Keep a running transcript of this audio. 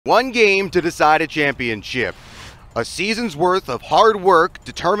One game to decide a championship. A season's worth of hard work,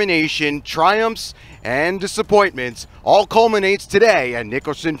 determination, triumphs, and disappointments all culminates today at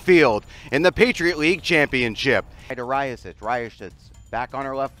Nicholson Field in the Patriot League Championship. To Ryashits back on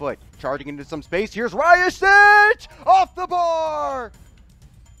her left foot, charging into some space. Here's Ryashits off the bar.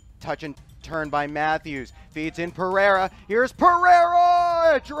 Touch and turn by Matthews. Feeds in Pereira. Here's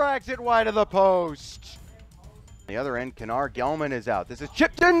Pereira. Drags it wide of the post. On the other end, Kanar Gelman is out. This is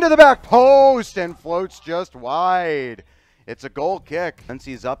chipped into the back post and floats just wide. It's a goal kick.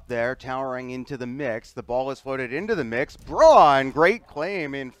 Muncie's up there, towering into the mix. The ball is floated into the mix. Braun, great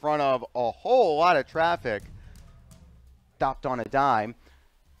claim in front of a whole lot of traffic. Stopped on a dime.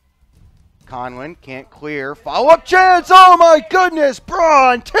 Conlon can't clear. Follow-up chance. Oh my goodness.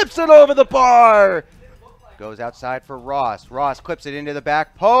 Braun tips it over the bar. Goes outside for Ross. Ross clips it into the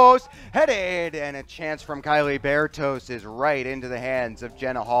back post. Headed, and a chance from Kylie Bertos is right into the hands of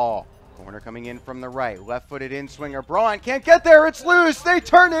Jenna Hall. Corner coming in from the right. Left-footed in swinger. Braun can't get there. It's loose. They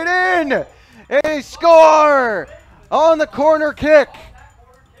turn it in. A score on the corner kick.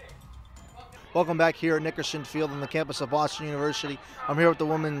 Welcome back here at Nicholson Field on the campus of Boston University. I'm here with the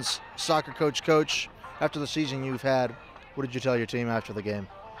women's soccer coach. Coach, after the season you've had, what did you tell your team after the game?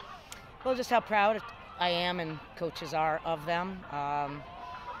 Well, just how proud I am and coaches are of them.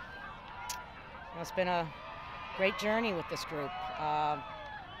 It's been a great journey with this group.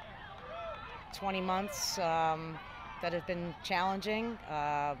 20 months that have been challenging.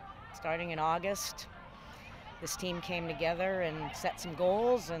 Starting in August, this team came together and set some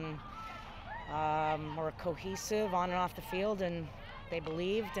goals and were cohesive on and off the field, and they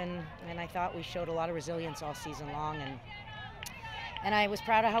believed, and I thought we showed a lot of resilience all season long, and I was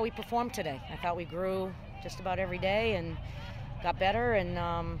proud of how we performed today. I thought we grew just about every day and got better,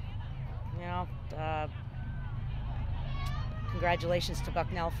 and congratulations to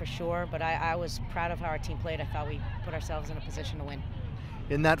Bucknell for sure, but I was proud of how our team played. I thought we put ourselves in a position to win.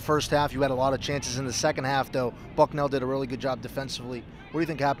 In that first half, you had a lot of chances. In the second half, though, Bucknell did a really good job defensively. What do you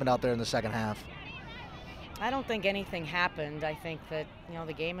think happened out there in the second half? I don't think anything happened. I think that,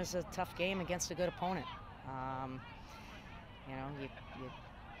 the game is a tough game against a good opponent.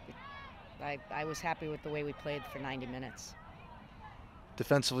 I was happy with the way we played for 90 minutes.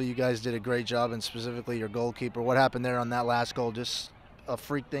 Defensively, you guys did a great job, and specifically your goalkeeper. What happened there on that last goal? Just a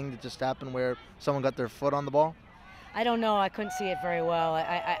freak thing that just happened where someone got their foot on the ball? I don't know. I couldn't see it very well.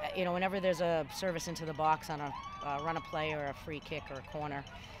 Whenever there's a service into the box on a run a play or a free kick or a corner,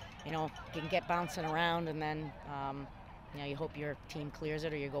 you can get bouncing around, and then you hope your team clears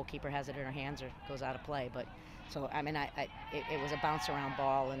it or your goalkeeper has it in her hands or goes out of play. But so it was a bounce around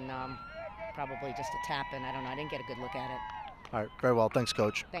ball and probably just a tap in. I don't know. I didn't get a good look at it. All right, very well. Thanks,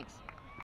 Coach. Thanks.